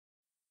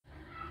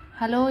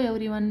Hello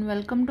everyone,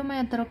 welcome to my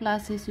Atharva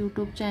classes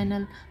YouTube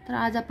channel. तर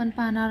आज आपण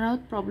पाहणार आहोत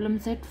प्रॉब्लेम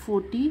सेट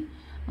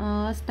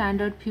 40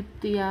 स्टँडर्ड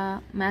 5th या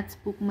मॅथ्स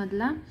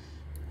बुकमधला।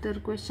 तर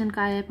क्वेश्चन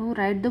काय आहे पाहू।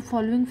 Write the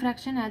following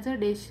fraction as a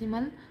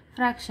decimal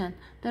fraction.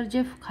 तर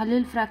जे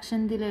खालील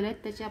फ्रॅक्शन दिलेले आहेत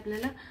त्याचे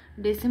आपल्याला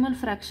डेसिमल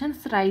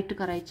फ्रॅक्शन्स राईट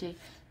करायचे।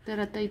 तर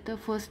आता इथं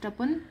फर्स्ट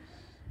आपण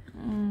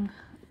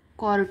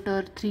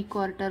quarter, 3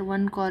 quarter,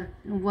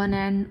 1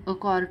 and a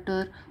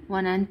quarter,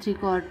 1 and 3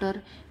 quarter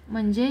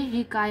म्हणजे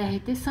हे काय आहे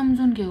ते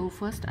समजून घेऊ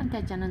फर्स्ट, आणि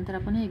त्याच्यानंतर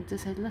आपण हे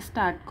एक्सरसाइजला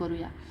स्टार्ट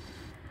करूया।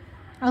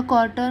 अ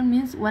क्वार्टर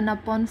मीन्स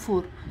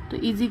 1/4, तो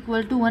is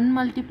equal to 1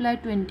 multiply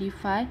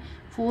 25,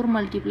 4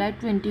 multiply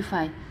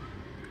 25,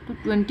 तो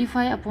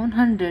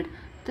 25/100।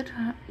 तर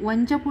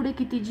 1च्या पुढे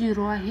किती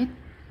झिरो आहेत?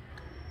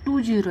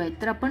 2 झिरो आहेत।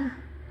 तर आपण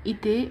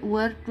इथे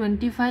वर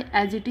 25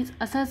 ॲज इट इज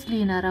असाच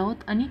लिहिणार आहोत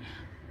आणि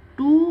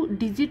 2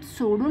 डिजिट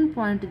सोडून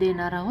पॉईंट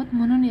देणार आहोत,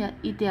 म्हणून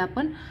इथे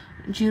आपण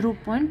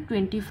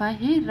 0.25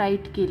 हे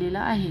राईट केलेलं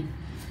आहे।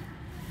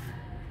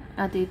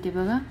 आता इथे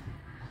बघा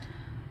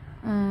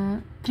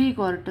 3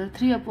 क्वार्टर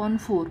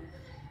 3/4,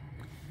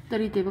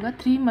 तर इथे बघा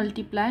 3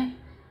 मल्टिप्लाय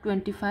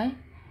 25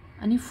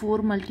 आणि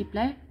 4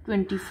 मल्टिप्लाय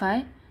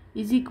 25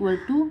 इज इक्वल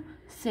टू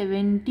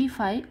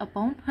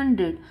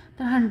 75/100।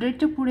 तर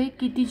 100च्या पुढे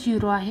किती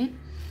झिरो आहेत?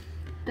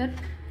 तर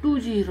 2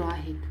 झिरो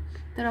आहेत।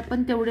 तर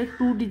आपण तेवढे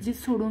 2 डिजिट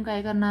सोडून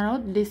काय करणार आहोत?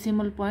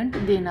 डेसिमल पॉईंट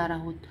देणार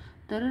आहोत।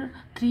 तर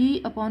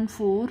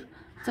 3/4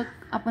 चं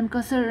आपण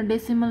कसं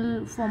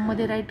डेसिमल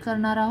फॉर्ममध्ये राईट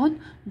करणार आहोत?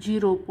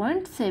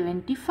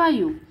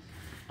 0.75।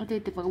 आता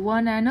इथे बघा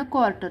 1 and a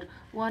quarter,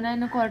 1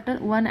 and a quarter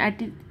 1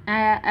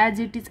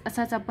 as it is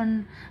असाच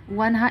आपण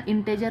 1 हा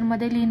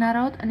इंटेजरमध्ये लिहिणार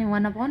आहोत आणि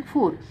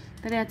 1/4,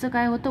 तर याचं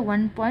काय होतं?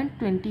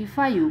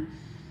 1.25।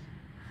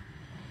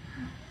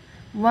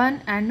 1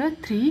 अँड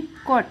 3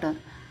 क्वार्टर,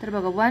 तर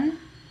बघा 1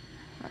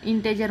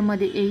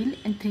 इंटेजरमध्ये येईल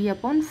आणि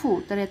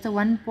 3/4, तर याचं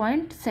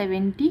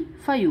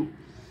 1.75।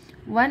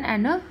 1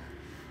 अँड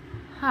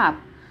हाफ,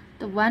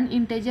 तर 1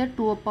 इंटेजर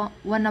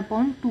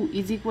 1/2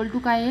 इज इक्वल टू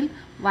काय येईल?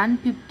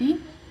 150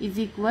 is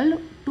equal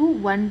to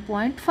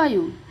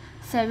 1.5।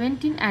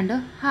 17 and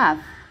half,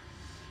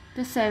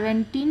 तर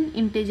 17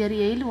 इंटेजर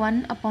येईल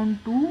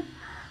 1/2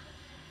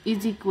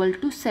 is equal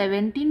to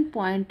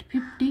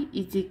 17.50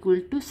 is equal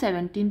to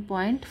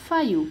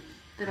 17.5।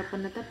 तर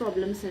आपण आता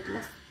प्रॉब्लेम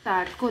सेटला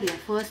स्टार्ट करूया।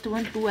 फर्स्ट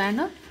वन 2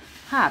 अँड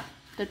हाफ,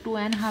 तर 2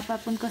 अँड हाफ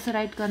आपण कसं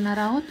राईट करणार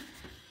आहोत?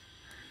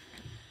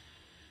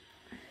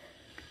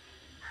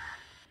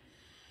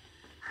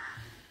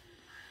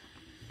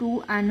 2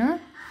 अँड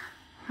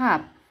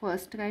हाफ,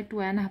 फर्स्ट काय 2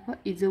 and half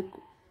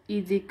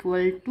is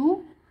equal to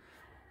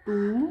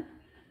 2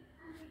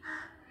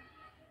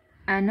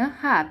 and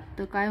half,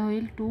 तर काय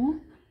होईल? 2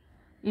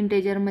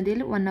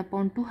 इंटेजरमधील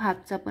 1/2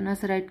 हाफचा आपण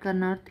असं राईट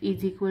करणार आहोत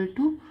इज इक्वल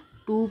टू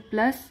 2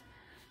 प्लस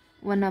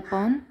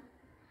 1/2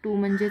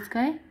 म्हणजेच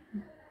काय?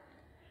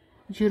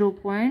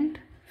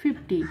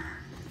 0.50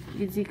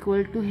 इज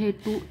इक्वल टू हे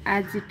 2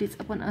 ॲज इट इज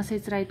आपण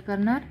असेच राईट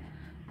करणार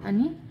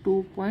आणि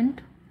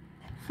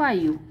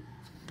 2.5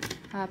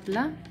 हा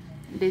आपला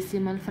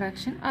डेसिमल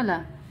फ्रॅक्शन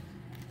आला।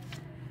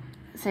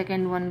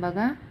 सेकंड वन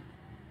बघा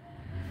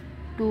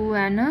 2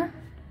 and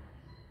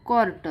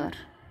quarter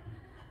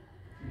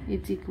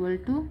is equal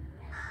to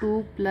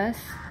 2 plus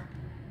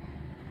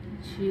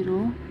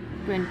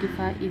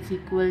 0.25 is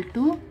equal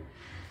to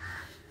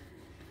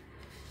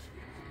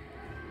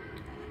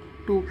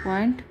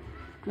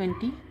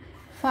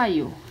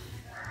 2.25।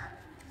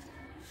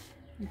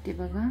 इथे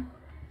बघा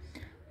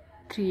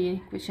 3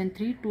 question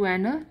 3 2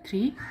 and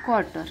 3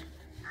 quarter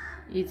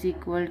is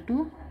equal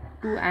to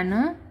 2 and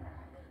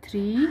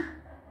 3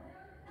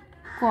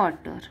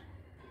 quarter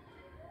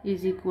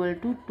is equal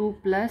to 2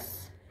 plus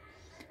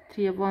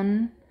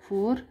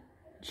 3/4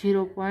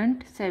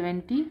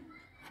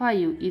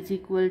 0.75 is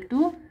equal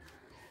to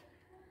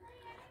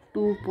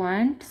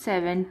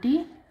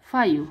 2.75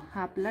 हा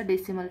आपला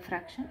डेसिमल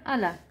फ्रॅक्शन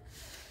आला।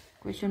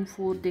 क्वेश्चन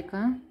 4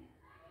 देखा,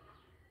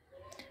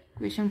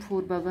 question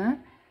 4 बघा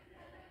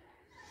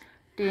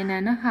 10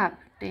 and half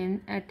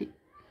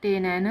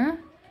 10 and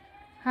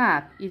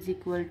half is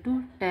equal to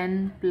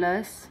 10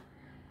 plus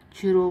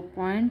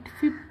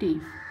 0.50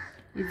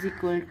 is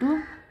equal to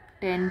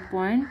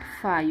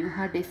 10.5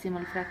 हा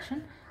decimal fraction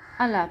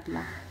आला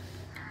आपला।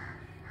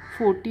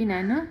 14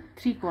 and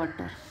 3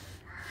 quarter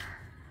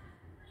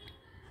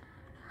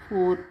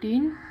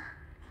 14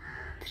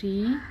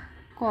 3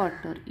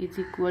 quarter is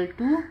equal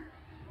to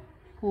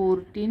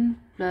 14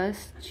 plus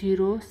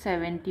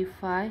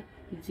 0.75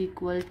 is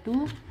equal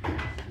to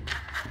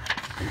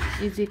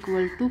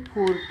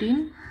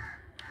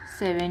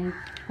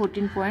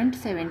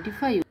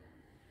 14.75।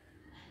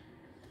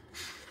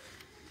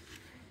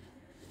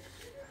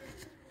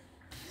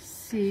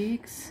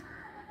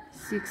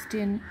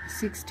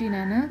 16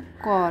 and a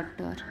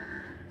quarter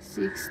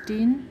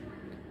 16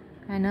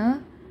 and a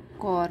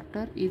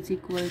quarter is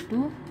equal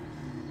to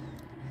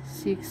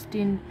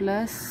 16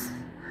 plus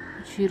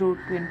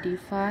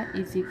 0.25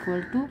 is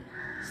equal to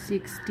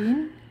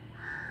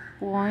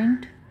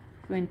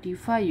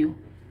 16.25।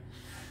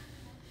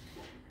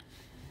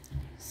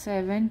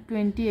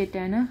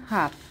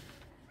 728.5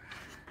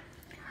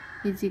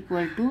 is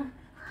equal to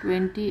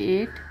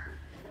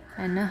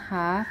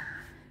 28.5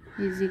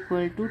 is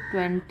equal to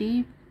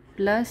 20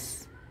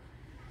 plus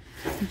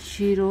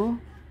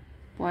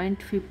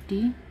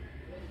 0.50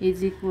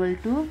 is equal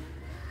to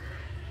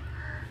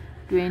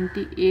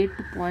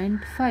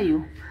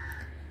 28.5.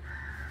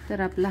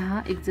 तर आपला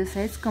हा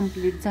exercise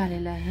complete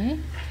झालेला आहे.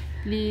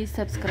 Please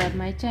subscribe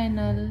my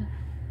channel.